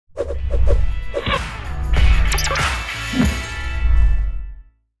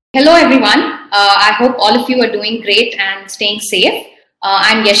Hello, everyone. I hope all of you are doing great and staying safe.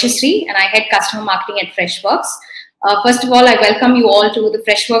 I'm Yasasree, and I head customer marketing at Freshworks. First of all, I welcome you all to the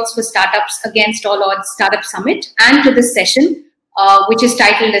Freshworks for Startups Against All Odds Startup Summit and to this session, which is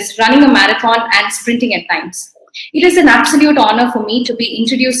titled as Running a Marathon and Sprinting at Times. It is an absolute honor for me to be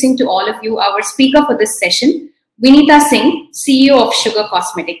introducing to all of you our speaker for this session, Vineeta Singh, CEO of Sugar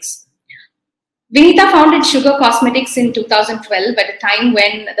Cosmetics. Vineeta founded Sugar Cosmetics in 2012 at a time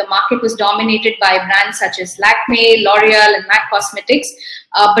when the market was dominated by brands such as Lakme, L'Oreal, and MAC Cosmetics.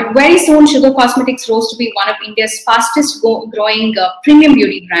 But very soon, Sugar Cosmetics rose to be one of India's fastest growing premium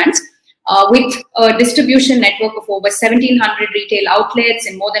beauty brands with a distribution network of over 1,700 retail outlets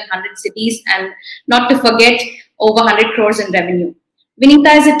in more than 100 cities, and not to forget, over 100 crores in revenue.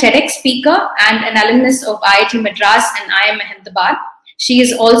 Vineeta is a TEDx speaker and an alumnus of IIT Madras and IIM Ahmedabad. She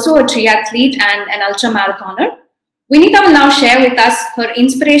is also a triathlete and an ultramarathoner. Vineeta will now share with us her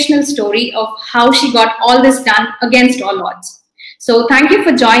inspirational story of how she got all this done against all odds. So thank you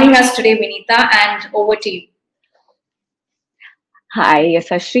for joining us today, Vineeta, and over to you. Hi,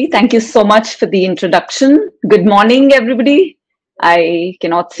 Yasasree. Thank you so much for the introduction. Good morning, everybody. I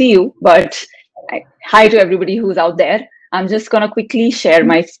cannot see you, but hi to everybody who's out there. I'm just going to quickly share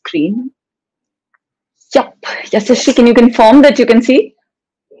my screen. Yep. Yasasree, can you confirm that you can see?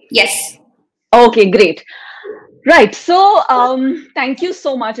 Yes. Okay, great. Right. So thank you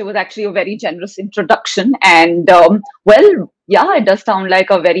so much. It was actually a very generous introduction. And well, yeah, it does sound like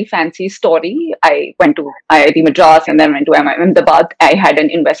a very fancy story. I went to IIT Madras and then went to Ahmedabad. I had an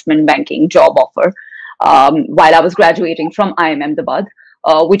investment banking job offer while I was graduating from IIM Ahmedabad,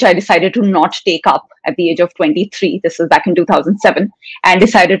 which I decided to not take up at the age of 23. This was back in 2007, and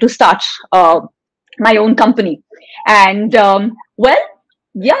decided to start my own company. And well,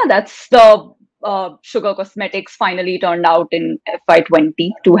 yeah, that's the Sugar Cosmetics finally turned out in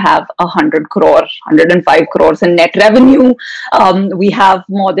FY20 to have 100 crore, 105 crores in net revenue. We have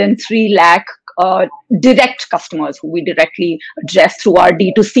more than 3 lakh direct customers who we directly address through our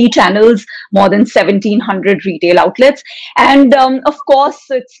D2C channels, more than 1,700 retail outlets. And of course,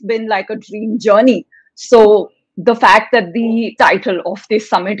 it's been like a dream journey. So the fact that the title of this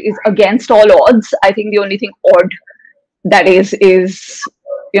summit is Against All Odds, I think the only thing odd that is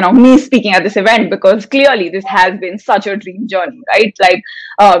me speaking at this event, because clearly this has been such a dream journey, right? Like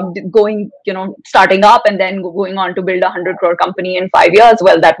starting up and then going on to build a 100 crore company in 5 years.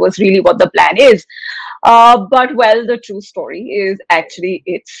 Well, that was really what the plan is. But well, the true story is actually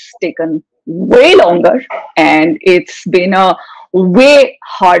it's taken way longer and it's been a way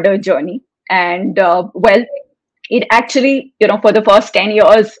harder journey. And well, it actually, for the first 10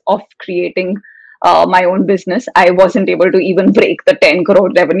 years of creating my own business, I wasn't able to even break the 10 crore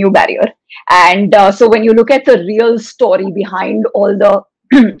revenue barrier. And so when you look at the real story behind all the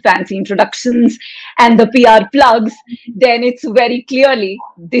fancy introductions and the PR plugs, then it's very clearly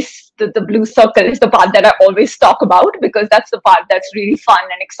the blue circle is the part that I always talk about, because that's the part that's really fun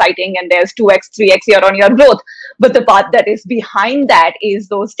and exciting, and there's 2x, 3x year-on-year growth. But the part that is behind that is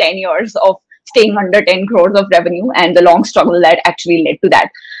those 10 years of staying under 10 crores of revenue and the long struggle that actually led to that.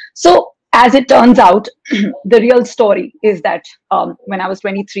 So as it turns out, the real story is that when I was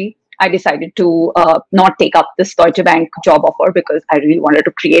 23, I decided to not take up this Deutsche Bank job offer, because I really wanted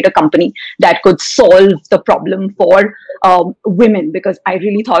to create a company that could solve the problem for women, because I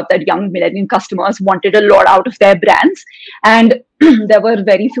really thought that young millennial customers wanted a lot out of their brands. And there were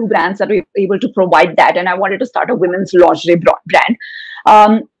very few brands that were able to provide that. And I wanted to start a women's lingerie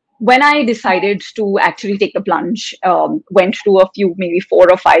brand. When I decided to actually take the plunge, went to a few, maybe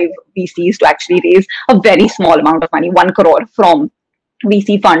 4 or 5 VCs to actually raise a very small amount of money, 1 crore from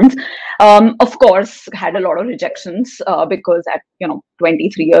VC funds. Of course, had a lot of rejections because at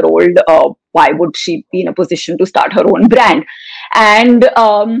 23-year-old, why would she be in a position to start her own brand? And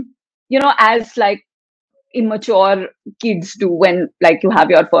as like immature kids do when like you have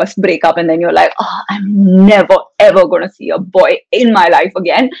your first breakup and then you're like, oh, I'm never ever gonna see a boy in my life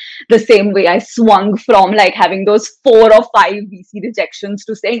again. The same way I swung from like having those 4 or 5 VC rejections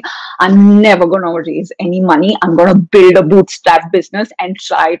to saying, I'm never gonna raise any money. I'm gonna build a bootstrap business and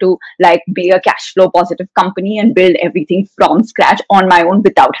try to like be a cash flow positive company and build everything from scratch on my own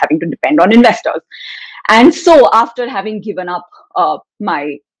without having to depend on investors. And so after having given up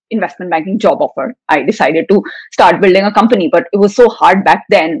my investment banking job offer, I decided to start building a company. But it was so hard back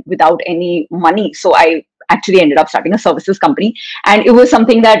then without any money. So I actually ended up starting a services company. And it was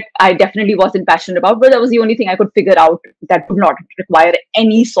something that I definitely wasn't passionate about, but that was the only thing I could figure out that would not require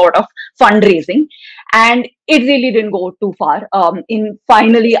any sort of fundraising, and it really didn't go too far. In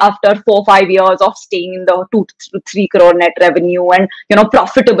finally, after 4 or 5 years of staying in the 2 to 3 crore net revenue and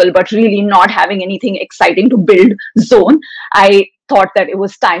profitable, but really not having anything exciting to build zone, I thought that it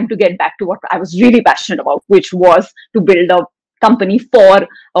was time to get back to what I was really passionate about, which was to build a company for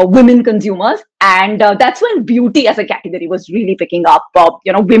women consumers. And that's when beauty as a category was really picking up.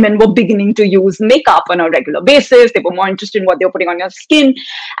 Women were beginning to use makeup on a regular basis. They were more interested in what they were putting on your skin.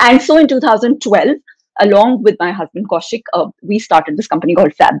 And so in 2012, along with my husband Kaushik, we started this company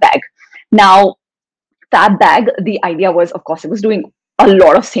called Fab Bag. Now, Fab Bag, the idea was, of course, it was doing a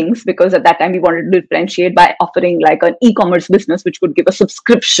lot of things, because at that time we wanted to differentiate by offering like an e-commerce business which could give a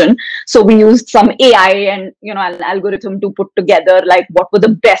subscription. So we used some AI and an algorithm to put together like what were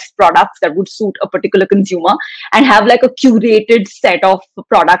the best products that would suit a particular consumer, and have like a curated set of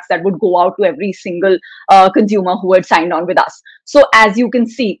products that would go out to every single consumer who had signed on with us. So as you can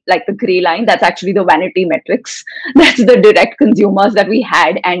see, like the gray line, that's actually the vanity metrics. That's the direct consumers that we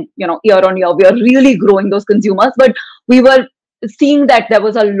had, and year on year we are really growing those consumers, but we were seeing that there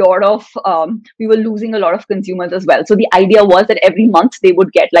was a lot of we were losing a lot of consumers as well. So the idea was that every month they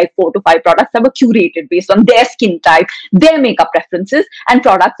would get like 4 to 5 products that were curated based on their skin type, their makeup preferences, and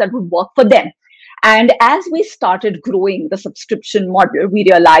products that would work for them. And as we started growing the subscription model, we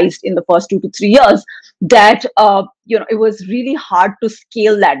realized in the first 2 to 3 years that it was really hard to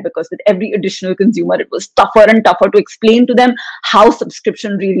scale that, because with every additional consumer, it was tougher and tougher to explain to them how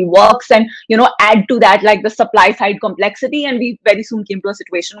subscription really works, and add to that like the supply side complexity. And we very soon came to a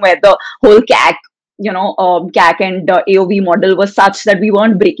situation where the whole CAC and AOV model was such that we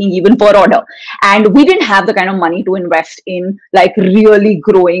weren't breaking even per order, and we didn't have the kind of money to invest in like really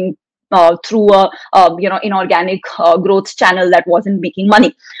growing through a inorganic growth channel that wasn't making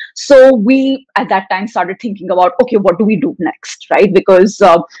money. So we at that time started thinking about, okay, what do we do next, right? Because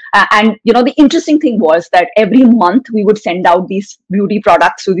the interesting thing was that every month we would send out these beauty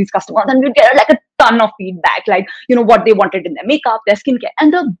products to these customers, and we'd get like a ton of feedback, like what they wanted in their makeup, their skincare.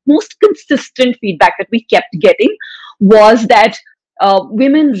 And the most consistent feedback that we kept getting was that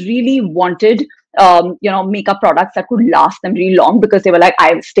women really wanted makeup products that could last them really long, because they were like,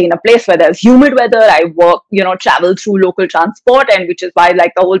 I stay in a place where there's humid weather, I work, travel through local transport, and which is why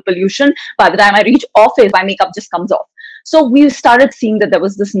like the whole pollution, by the time I reach office, my makeup just comes off. So we started seeing that there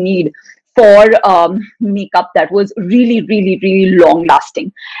was this need for makeup that was really, really, really long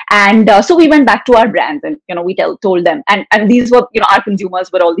lasting. And so we went back to our brands, and we told them, and these were our consumers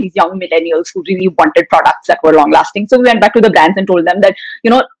were all these young millennials who really wanted products that were long lasting. So we went back to the brands and told them that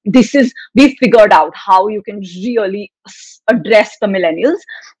we figured out how you can really address the millennials,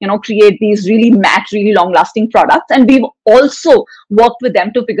 create these really matte, really long lasting products. And we've also worked with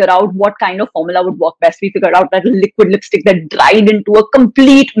them to figure out what kind of formula would work best. We figured out that a liquid lipstick that dried into a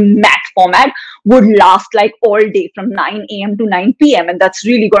complete matte format would last like all day from 9 a.m. to 9 p.m. And that's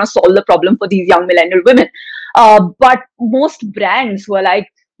really going to solve the problem for these young millennial women. But most brands were like,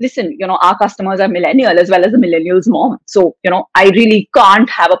 listen, our customers are millennial as well as the millennials' mom. So, I really can't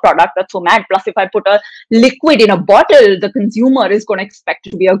have a product that's so matte. Plus, if I put a liquid in a bottle, the consumer is going to expect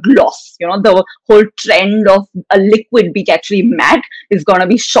it to be a gloss. The whole trend of a liquid being actually matte is going to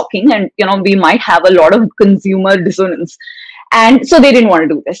be shocking. And, we might have a lot of consumer dissonance. And so they didn't want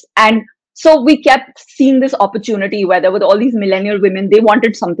to do this. And so we kept seeing this opportunity where there were all these millennial women, they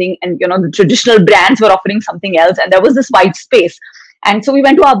wanted something, and, the traditional brands were offering something else. And there was this white space. And so we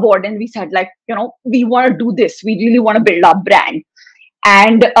went to our board and we said, like, we want to do this. We really want to build our brand.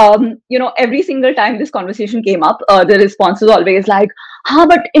 And, every single time this conversation came up, the response was always like,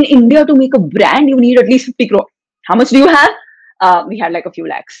 but in India, to make a brand, you need at least 50 crore. How much do you have? We had like a few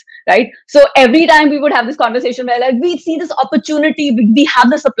lakhs, right? So every time we would have this conversation where like, we see this opportunity, we have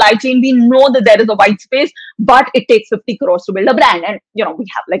the supply chain, we know that there is a white space, but it takes 50 crores to build a brand. And, we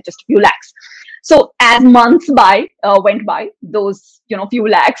have like just a few lakhs. So as months went by, those, few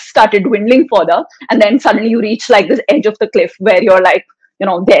lakhs started dwindling further. And then suddenly you reach like this edge of the cliff where you're like,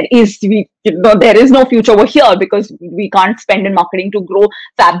 there is no future over here, because we can't spend in marketing to grow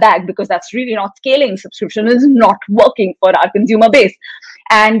Fab Bag, because that's really not scaling. Subscription is not working for our consumer base.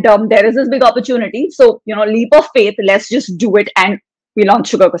 And there is this big opportunity. So, leap of faith, let's just do it. And we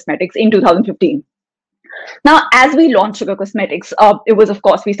launched Sugar Cosmetics in 2015. Now, as we launched Sugar Cosmetics, it was, of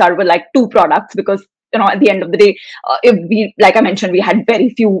course, we started with like 2 products, because at the end of the day, like I mentioned, we had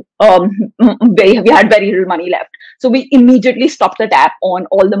very few, we had very little money left. So we immediately stopped the tap on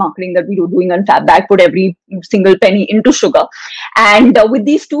all the marketing that we were doing on Fab Bag, put every single penny into sugar. And with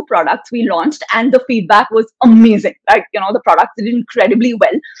these 2 products, we launched, and the feedback was amazing. Like, the products did incredibly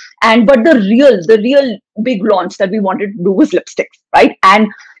well. But the real big launch that we wanted to do was lipsticks, right? And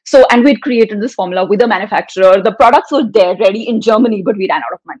So, and we'd created this formula with a manufacturer. The products were there ready in Germany, but we ran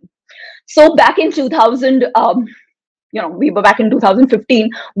out of money. So back in 2000, we were back in 2015,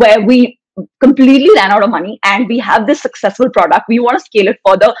 where we completely ran out of money, and we have this successful product. We want to scale it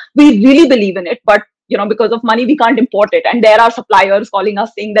further. We really believe in it, but because of money, we can't import it. And there are suppliers calling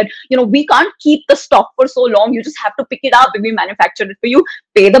us saying that, we can't keep the stock for so long. You just have to pick it up. If we manufacture it for you,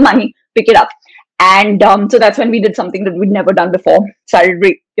 pay the money, pick it up. And so that's when we did something that we'd never done before. Started,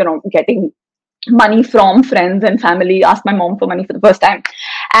 getting money from friends and family. Asked my mom for money for the first time,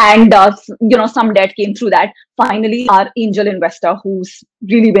 and some debt came through that. Finally, our angel investor, who's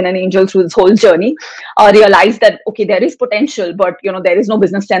really been an angel through this whole journey, realized that, okay, there is potential, but there is no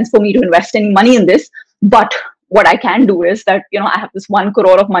business sense for me to invest any money in this. But what I can do is that, I have this 1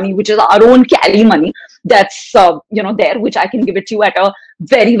 crore of money, which is our own carry money, that's there, which I can give it to you at a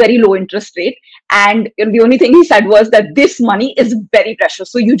very, very low interest rate. And the only thing he said was that this money is very precious,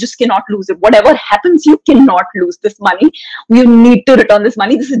 so you just cannot lose it. Whatever happens, you cannot lose this money. You need to return this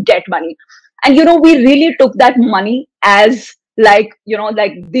money. This is debt money. And we really took that money as like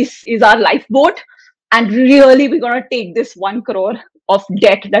this is our lifeboat, and really we're going to take this 1 crore of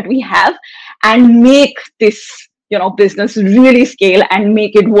debt that we have and make this business really scale and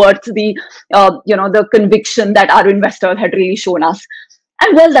make it worth the the conviction that our investors had really shown us.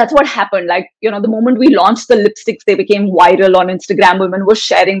 And well, that's what happened. Like, the moment we launched the lipsticks, they became viral on Instagram. Women were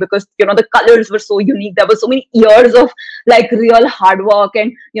sharing because, the colors were so unique. There were so many years of like real hard work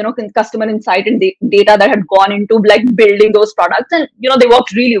and, customer insight and data that had gone into like building those products. And, they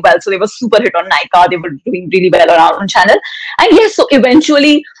worked really well. So they were super hit on Nykaa. They were doing really well on our own channel. And yes, so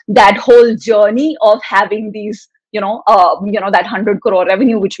eventually that whole journey of having these that 100 crore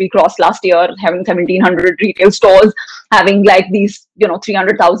revenue, which we crossed last year, having 1,700 retail stores, having like these,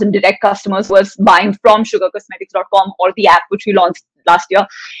 300,000 direct customers who was buying from sugarcosmetics.com or the app, which we launched last year,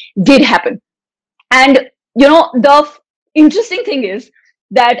 did happen. And, the interesting thing is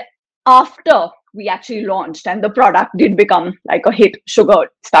that after we actually launched and the product did become like a hit, Sugar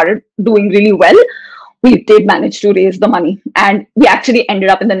started doing really well, we did manage to raise the money, and we actually ended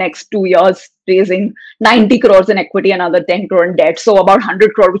up in the next 2 years raising 90 crores in equity, another 10 crore in debt. So about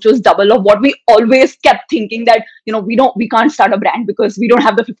 100 crore, which was double of what we always kept thinking that, we can't start a brand because we don't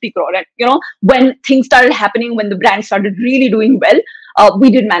have the 50 crore. And, when things started happening, when the brand started really doing well,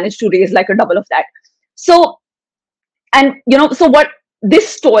 we did manage to raise like a double of that. So, and, so what this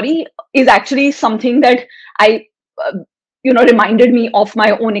story is actually something that I, reminded me of my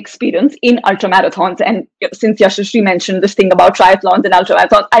own experience in ultramarathons. And since Yasasree mentioned this thing about triathlons and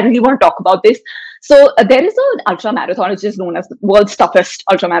ultramarathons, I really want to talk about this. So there is an ultramarathon, which is known as the world's toughest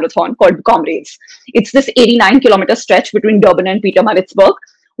ultramarathon, called Comrades. It's this 89-kilometer stretch between Durban and Pietermaritzburg,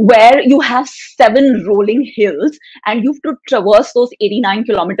 where you have 7 rolling hills and you have to traverse those 89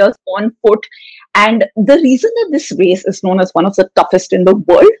 kilometers on foot. And the reason that this race is known as one of the toughest in the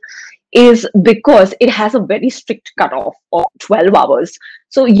world is because it has a very strict cutoff of 12 hours.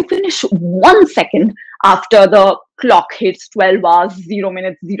 So you finish 1 second after the clock hits 12 hours, 0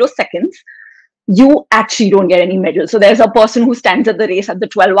 minutes, 0 seconds, you actually don't get any medal. So there's a person who stands at the race at the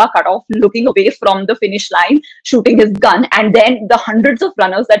 12-hour cutoff, looking away from the finish line, shooting his gun. And then the hundreds of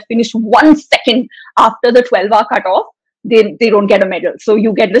runners that finish 1 second after the 12-hour cutoff, they don't get a medal. So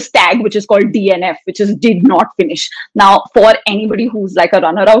you get this tag, which is called DNF, which is did not finish. Now, for anybody who's like a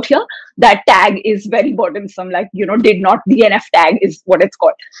runner out here, that tag is very burdensome. Like, did not, DNF tag is what it's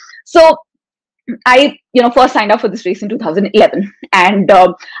called. So I, first signed up for this race in 2011, and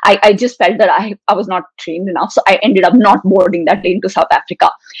I just felt that I was not trained enough. So I ended up not boarding that plane to South Africa.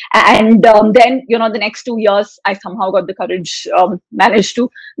 And then, the next 2 years, I somehow got the courage, managed to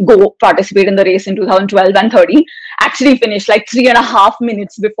go participate in the race in 2012 and 13. Actually finished like 3.5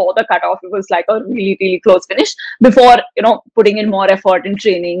 minutes before the cutoff. It was like a really, really close finish before, putting in more effort in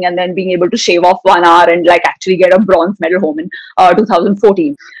training and then being able to shave off 1 hour and like actually get a bronze medal home in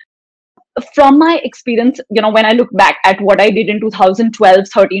 2014. From my experience, when I look back at what I did in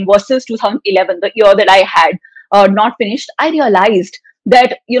 2012-13 versus 2011, the year that I had not finished, I realized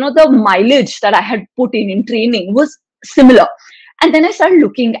that, the mileage that I had put in training was similar. And then I started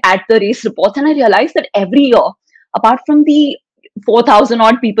looking at the race reports, and I realized that every year, apart from the 4,000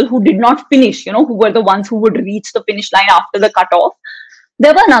 odd people who did not finish, who were the ones who would reach the finish line after the cutoff,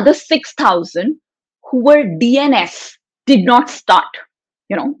 there were another 6,000 who were DNS, did not start.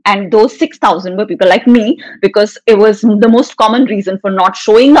 And those 6,000 were people like me, because it was the most common reason for not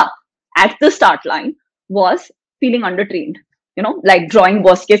showing up at the start line was feeling undertrained, like drawing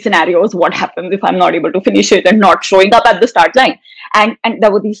worst case scenarios. What happens if I'm not able to finish it and not showing up at the start line? And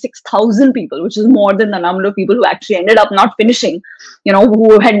there were these 6,000 people, which is more than the number of people who actually ended up not finishing,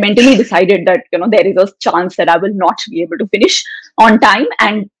 who had mentally decided that, there is a chance that I will not be able to finish on time,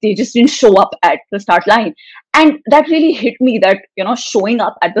 and they just didn't show up at the start line. And that really hit me that, showing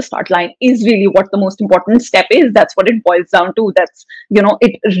up at the start line is really what the most important step is. That's what it boils down to. That's,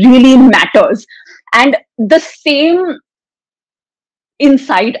 it really matters. And the same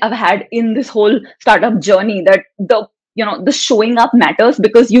insight I've had in this whole startup journey, that the showing up matters,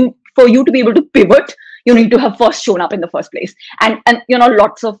 because for you to be able to pivot, you need to have first shown up in the first place. And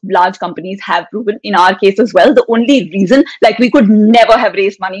lots of large companies have proven, in our case as well, the only reason, like, we could never have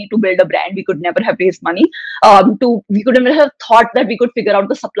raised money to build a brand. We could never have raised money we could never have thought that we could figure out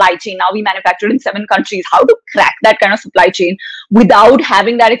the supply chain. Now we manufacture in 7 countries. How to crack that kind of supply chain without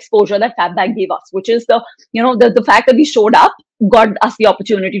having that exposure that Fatbag gave us, which is the fact that we showed up got us the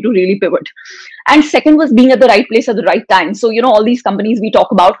opportunity to really pivot. And second was being at the right place at the right time. So, all these companies we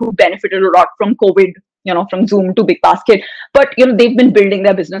talk about who benefited a lot from COVID, from Zoom to Big Basket, but, they've been building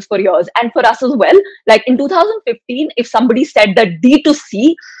their business for years. And for us as well, like in 2015, if somebody said that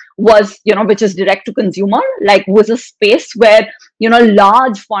D2C was, which is direct to consumer, like, was a space where,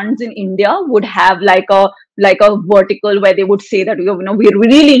 large funds in India would have like a vertical where they would say that, we're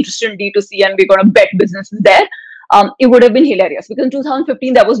really interested in D2C and we're going to bet businesses there. It would have been hilarious, because in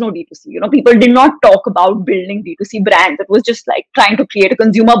 2015, there was no D2C. People did not talk about building D2C brands. It was just like trying to create a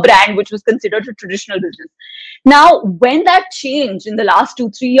consumer brand, which was considered a traditional business. Now, when that changed in the last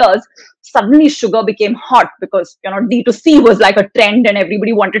 2-3 years, suddenly sugar became hot, because, D2C was like a trend and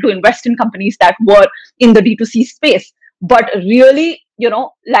everybody wanted to invest in companies that were in the D2C space. But really,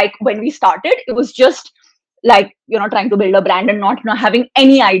 like when we started, it was just like, trying to build a brand and not having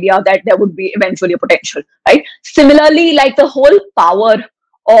any idea that there would be eventually a potential, right? Similarly, like the whole power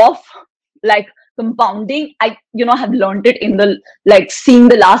of like compounding, I, have learned it in the, like, seeing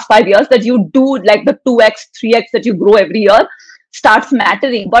the last 5 years, that you do like the 2x, 3x that you grow every year starts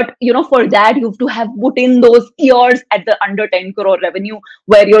mattering. But, for that, you have to have put in those years at the under 10 crore revenue,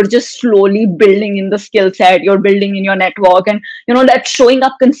 where you're just slowly building in the skill set, you're building in your network, and, that showing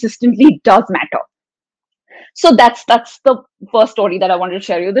up consistently does matter. So that's the first story that I wanted to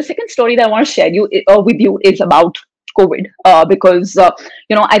share you. The second story that I want to share with you is about COVID, because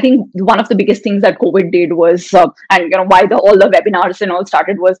I think one of the biggest things that COVID did was, and why all the webinars and all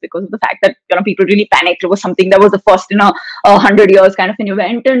started, was because of the fact that people really panicked. It was something that was the first in a 100 years kind of an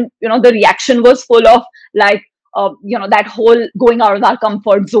event, and the reaction was full of like, that whole going out of our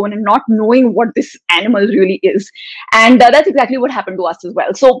comfort zone and not knowing what this animal really is. And that's exactly what happened to us as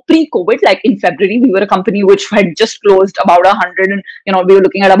well. So pre-COVID, like in February, we were a company which had just closed about 100, and, we were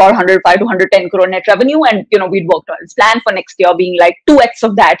looking at about 105 to 110 crore net revenue. And, we'd worked on this plan for next year being like 2x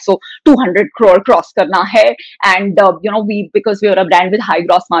of that. So 200 crore cross karna hai. And, because we were a brand with high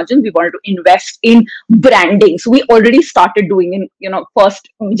gross margins, we wanted to invest in branding. So we already started doing in, first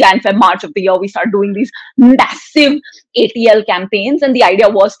Jan, Feb, March of the year, we started doing these massive ATL campaigns, and the idea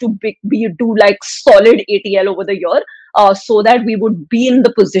was to do like solid ATL over the year, so that we would be in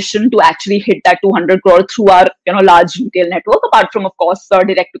the position to actually hit that 200 crore through our large retail network, apart from, of course,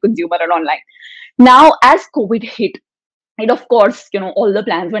 direct to consumer and online. Now, as COVID hit, and of course, all the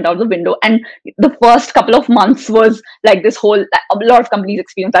plans went out the window. And the first couple of months was like this whole, a lot of companies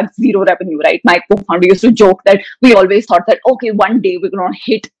experience that zero revenue, right? My co-founder used to joke that we always thought that, okay, one day we're going to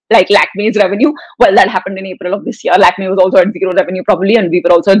hit like Lakme's revenue. Well, that happened in April of this year. Lakme was also at zero revenue probably, and we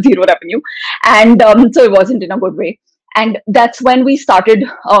were also at zero revenue. And so it wasn't in a good way. And that's when we started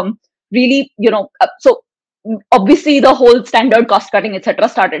really, so obviously the whole standard cost cutting, etc.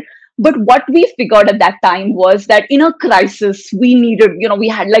 started. But what we figured at that time was that in a crisis, we needed, we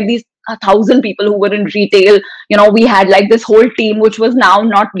had like these 1,000 people who were in retail. We had like this whole team, which was now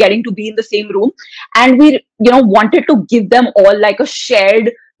not getting to be in the same room. And we, wanted to give them all like a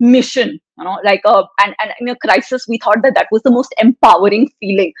shared mission, like and in a crisis, we thought that was the most empowering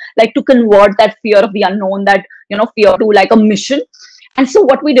feeling, like to convert that fear of the unknown, that, fear to like a mission. And so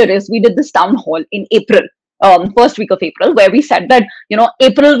what we did is we did this town hall in April. First week of April, where we said that,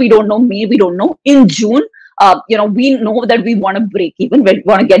 April, we don't know, May, we don't know. In June, we know that we want to break even, we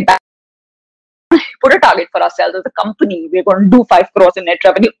want to get back, put a target for ourselves as a company. We're going to do 5 crores in net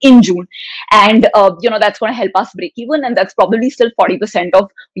revenue in June. And, that's going to help us break even. And that's probably still 40%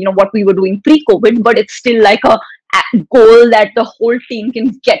 of, what we were doing pre-COVID, but it's still like a goal that the whole team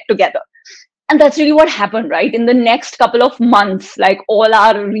can get together. And that's really what happened, right? In the next couple of months, like all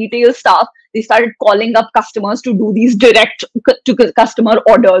our retail staff, they started calling up customers to do these direct to customer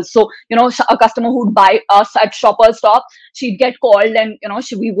orders. So, a customer who'd buy us at Shoppers Stop, she'd get called, and,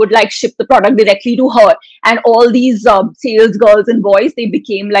 we would like ship the product directly to her. And all these sales girls and boys, they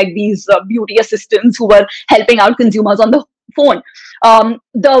became like these beauty assistants who were helping out consumers on the phone.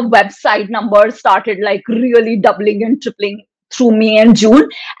 The website numbers started like really doubling and tripling through May and June.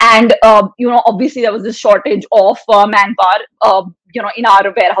 And, obviously there was this shortage of manpower, in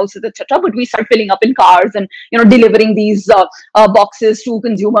our warehouses, etc. But we started filling up in cars and, delivering these boxes to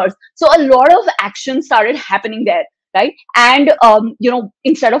consumers. So a lot of action started happening there. Right. And,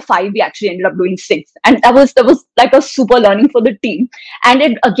 instead of 5, we actually ended up doing 6. And that was like a super learning for the team. And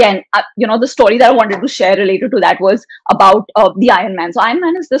it, again, the story that I wanted to share related to that was about the Ironman. So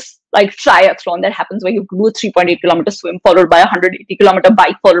Ironman is this like triathlon that happens where you do a 3.8-kilometer swim followed by a 180-kilometer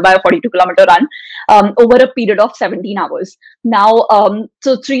bike followed by a 42-kilometer run over a period of 17 hours. Now,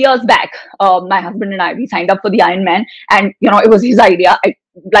 so 3 years back, my husband and I, we signed up for the Ironman, and, it was his idea.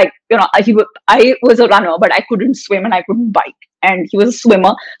 I was a runner, but I couldn't swim and I couldn't bike. And he was a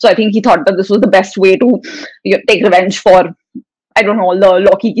swimmer. So I think he thought that this was the best way to take revenge for, I don't know, all the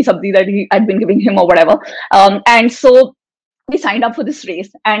Loki ki sabzi that he had been giving him or whatever. And so we signed up for this race.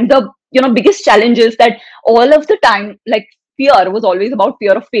 And the, biggest challenge is that all of the time, like, fear was always about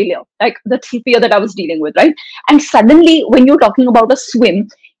fear of failure, like the fear that I was dealing with, right? And suddenly, when you're talking about a swim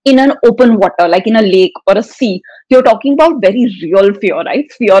in an open water, like in a lake or a sea, you're talking about very real fear,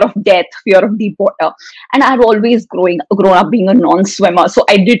 right? Fear of death, fear of deep water. And I've always grown up being a non-swimmer. So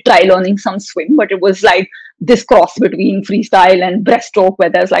I did try learning some swim, but it was like this cross between freestyle and breaststroke, where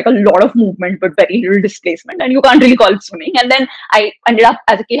there's like a lot of movement, but very little displacement. And you can't really call it swimming. And then I ended up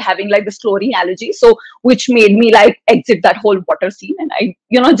as a kid having like this chlorine allergy. So, which made me like exit that whole water scene. And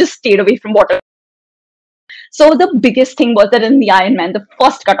I, just stayed away from water. So the biggest thing was that in the Ironman, the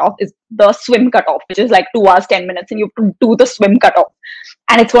first cutoff is the swim cutoff, which is like 2 hours, 10 minutes, and you have to do the swim cutoff.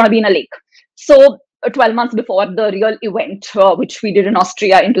 And it's going to be in a lake. So 12 months before the real event, which we did in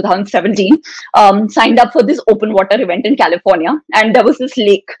Austria in 2017, signed up for this open water event in California. And there was this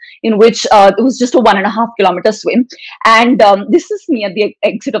lake in which it was just a 1.5-kilometer swim. And this is near the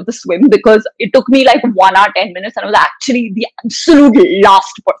exit of the swim, because it took me like 1 hour, 10 minutes, and I was actually the absolute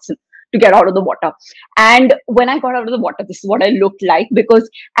last person to get out of the water. And when I got out of the water, this is what I looked like, because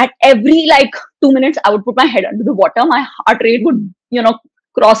at every like 2 minutes, I would put my head under the water. My heart rate would,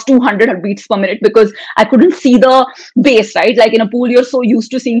 cross 200 beats per minute, because I couldn't see the base, right? Like in a pool, you're so used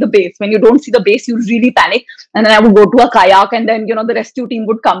to seeing the base. When you don't see the base, you really panic. And then I would go to a kayak, and then, the rescue team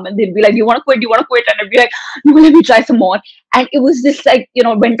would come and they'd be like, you want to quit? You want to quit? And I'd be like, no, let me try some more. And it was just like,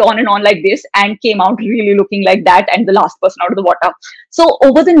 went on and on like this, and came out really looking like that, and the last person out of the water. So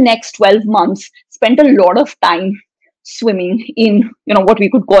over the next 12 months, spent a lot of time swimming in, what we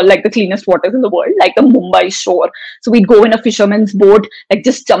could call like the cleanest waters in the world, like the Mumbai shore. So we'd go in a fisherman's boat, like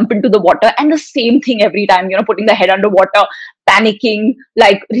just jump into the water, and the same thing every time, putting the head underwater, panicking,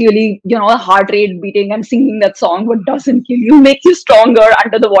 like really, heart rate beating, and singing that song, what doesn't kill you makes you stronger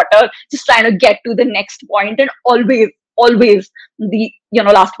under the water, just trying to get to the next point, and always the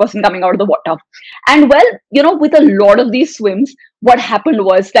last person coming out of the water. And well, with a lot of these swims, what happened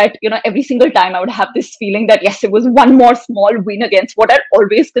was that every single time I would have this feeling that yes, it was one more small win against what I'd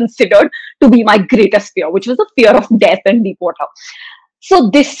always considered to be my greatest fear, which was the fear of death and deep water.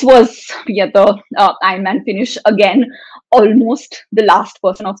 So this was the Ironman finish, again, almost the last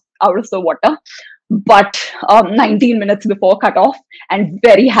person out of the water, but 19 minutes before cutoff, and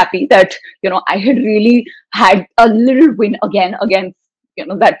very happy that I had really had a little win again against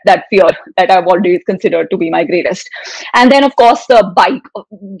that fear that I've always considered to be my greatest. And then of course the bike,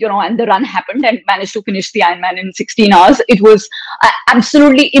 and the run happened, and managed to finish the Ironman in 16 hours. It was an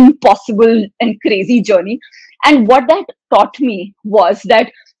absolutely impossible and crazy journey. And what that taught me was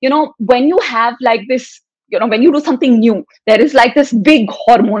that, when you have like this, when you do something new, there is like this big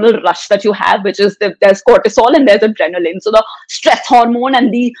hormonal rush that you have, which is there's cortisol and there's adrenaline. So the stress hormone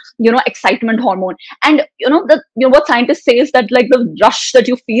and the, excitement hormone. And, what scientists say is that like the rush that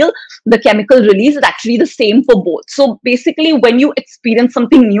you feel, the chemical release is actually the same for both. So basically when you experience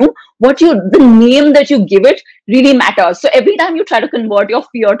something new, the name that you give it really matters. So every time you try to convert your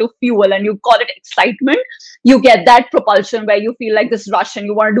fear to fuel and you call it excitement, you get that propulsion where you feel like this rush and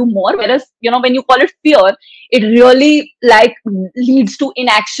you want to do more. Whereas, when you call it fear, it really like leads to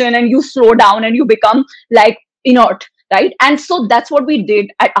inaction, and you slow down and you become like inert, right? And so that's what we did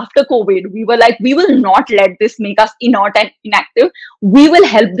after COVID. We were like, we will not let this make us inert and inactive. We will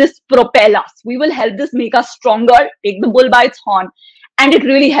help this propel us. We will help this make us stronger, take the bull by its horn. and it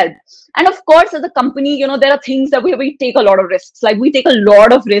really helped. And of course, as a company, there are things that we take a lot of risks. Like we take a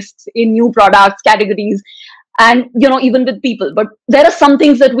lot of risks in new products, categories, and even with people. But there are some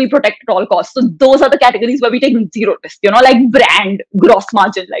things that we protect at all costs. So those are the categories where we take zero risk, like brand, gross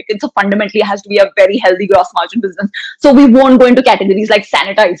margin. Like it's a fundamentally has to be a very healthy gross margin business. So we won't go into categories like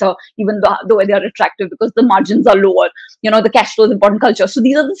sanitizer, even though they are attractive, because the margins are lower. The cash flow is important, culture. So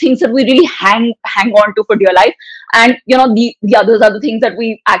these are the things that we really hang on to for dear life. And the others are the things that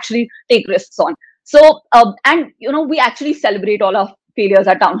we actually take risks on. So and we actually celebrate all our failures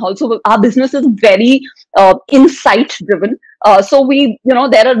at town hall. So our business is very insight driven. So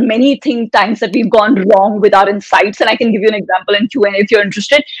there are many times that we've gone wrong with our insights, and I can give you an example in Q&A if you're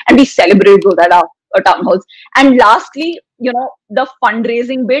interested, and we celebrate those at our town halls. And lastly, the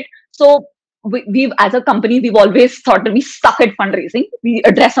fundraising bit. So we've as a company, we've always thought that we suck at fundraising. We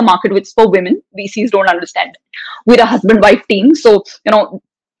address a market which is for women. VCs don't understand. We're a husband-wife team, so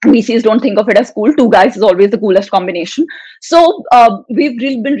VCs don't think of it as cool. Two guys is always the coolest combination. So we've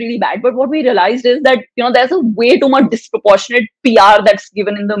been really bad. But what we realized is that there's a way too much disproportionate PR that's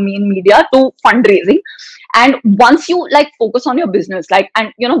given in the main media to fundraising. And once you focus on your business,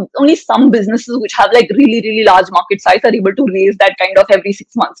 and only some businesses which have really, really large market size are able to raise that kind of every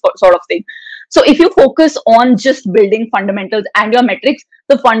 6 months sort of thing. So if you focus on just building fundamentals and your metrics,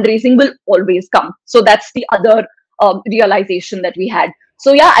 the fundraising will always come. So that's the other realization that we had.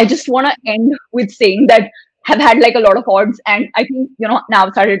 So yeah, I just want to end with saying that have had a lot of odds, and I think now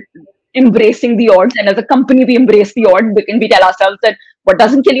I've started embracing the odds, and as a company we embrace the odds, and we tell ourselves that what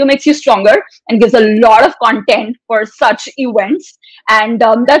doesn't kill you makes you stronger, and gives a lot of content for such events. And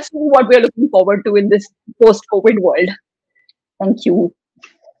that's what we're looking forward to in this post-COVID world. Thank you.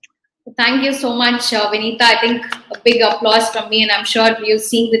 Thank you so much, Vineeta. I think a big applause from me, and I'm sure you've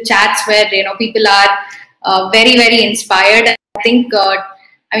seen the chats where people are very, very inspired. I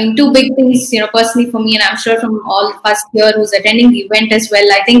think two big things, personally for me, and I'm sure from all of us here who's attending the event as well.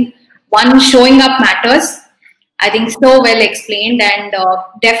 I think one, showing up matters. I think so well explained, and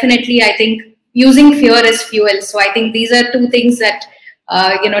definitely I think using fear as fuel. So I think these are two things that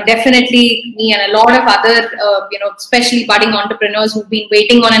definitely me and a lot of other especially budding entrepreneurs who've been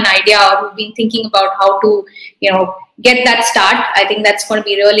waiting on an idea or who've been thinking about how to get that start. I think that's going to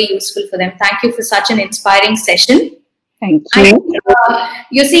be really useful for them. Thank you for such an inspiring session. Thank you.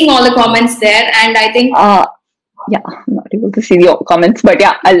 You're seeing all the comments there, and I think yeah, I'm not able to see the comments, but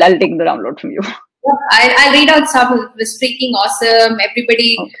yeah, I'll take the download from you. I'll read out some. It was freaking awesome.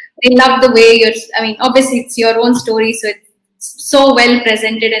 Everybody, they love the way you're. Obviously it's your own story, so it's so well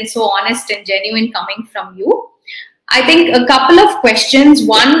presented and so honest and genuine coming from you. I think a couple of questions.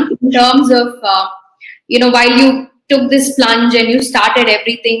 One, in terms of while you took this plunge and you started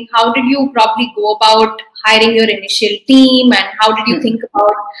everything, how did you probably go about hiring your initial team, and how did you think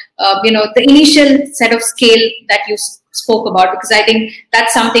about the initial set of scale that you spoke about? Because I think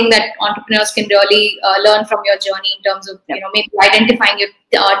that's something that entrepreneurs can really learn from your journey in terms of maybe identifying your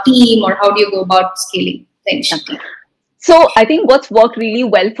team, or how do you go about scaling the initiative. So I think what's worked really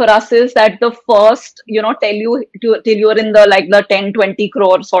well for us is that the first, till you're in the 10-20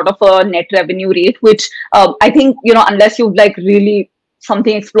 crore sort of a net revenue rate, which I think, unless you've really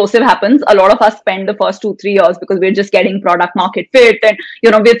something explosive happens, a lot of us spend the first 2-3 years because we're just getting product market fit, and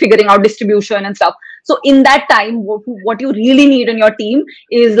we're figuring out distribution and stuff. So in that time, what you really need in your team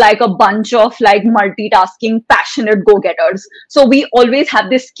is a bunch of multitasking, passionate go-getters. So we always have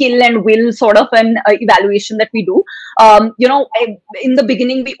this skill and will sort of an evaluation that we do. In the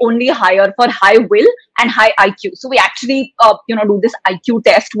beginning, we only hire for high will and high IQ. So we actually, do this IQ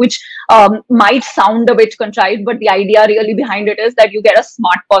test, which might sound a bit contrived, but the idea really behind it is that you get a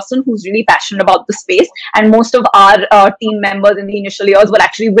smart person who's really passionate about the space. And most of our team members in the initial years were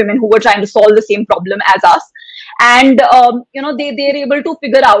actually women who were trying to solve the same problem as us. And they're able to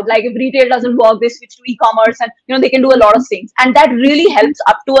figure out, if retail doesn't work, they switch to e-commerce, and they can do a lot of things. And that really helps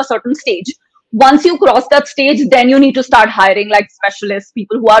up to a certain stage. Once you cross that stage, then you need to start hiring specialists,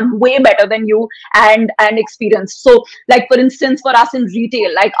 people who are way better than you and experienced. So for instance, for us in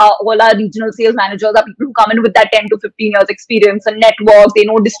retail, all our regional sales managers are people who come in with that 10 to 15 years experience and networks, they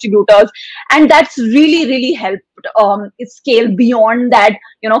know distributors, and that's really, really helped scale beyond that,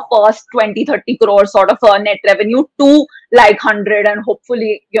 first 20-30 crore sort of a net revenue to 100, and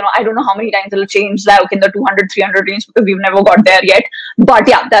hopefully, I don't know how many times it'll change, in the 200-300 range, because we've never got there yet. But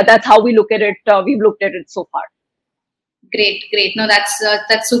yeah, that's how we look at it. We've looked at it so far. Great. No, that's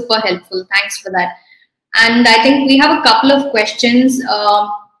super helpful. Thanks for that. And I think we have a couple of questions.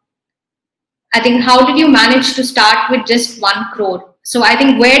 I think, how did you manage to start with just 1 crore? So I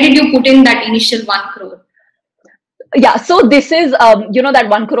think, where did you put in that initial 1 crore? Yeah, so this is, that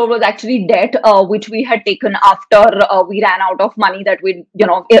 1 crore was actually debt, which we had taken after we ran out of money that we,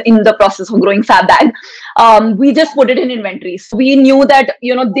 in the process of growing Fab Bag. We just put it in inventory. So we knew that,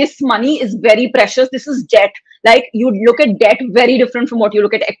 this money is very precious. This is debt. Like, you look at debt very different from what you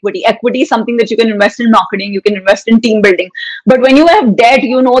look at equity. Equity is something that you can invest in marketing, you can invest in team building. But when you have debt,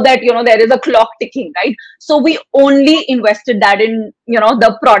 you know that, there is a clock ticking, right? So we only invested that in,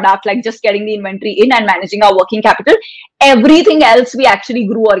 the product, like just getting the inventory in and managing our working capital. Everything else we actually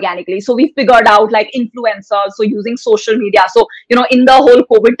grew organically. So we figured out like influencers, so using social media. So, in the whole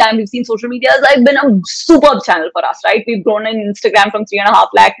COVID time, we've seen social media has like been a superb channel for us, right? We've grown in Instagram from 3.5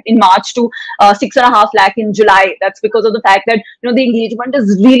 lakh in March to 6.5 lakh in July. That's because of the fact that, the engagement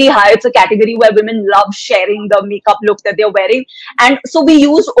is really high. It's a category where women love sharing the makeup look that they're wearing. And so we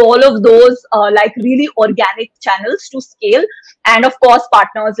use all of those like really organic channels to scale. And of course,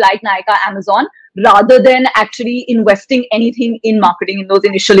 partners like Nykaa, Amazon, rather than actually investing anything in marketing in those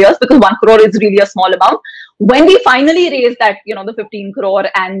initial years, because 1 crore is really a small amount. When we finally raised that, the 15 crore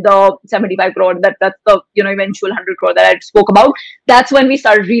and the 75 crore, that's the, eventual 100 crore that I spoke about, that's when we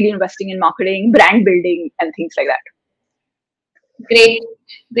started really investing in marketing, brand building, and things like that. Great.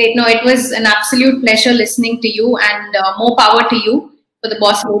 Great. No, it was an absolute pleasure listening to you, and more power to you for the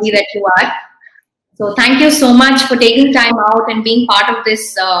boss lady that you are. So thank you so much for taking time out and being part of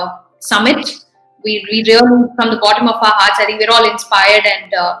this summit. We really, from the bottom of our hearts, I think we're all inspired,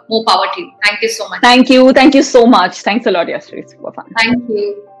 and more power to you. Thank you so much. Thank you. Thank you so much. Thanks a lot, Yasasree. Super fun. Thank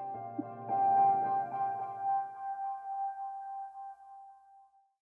you.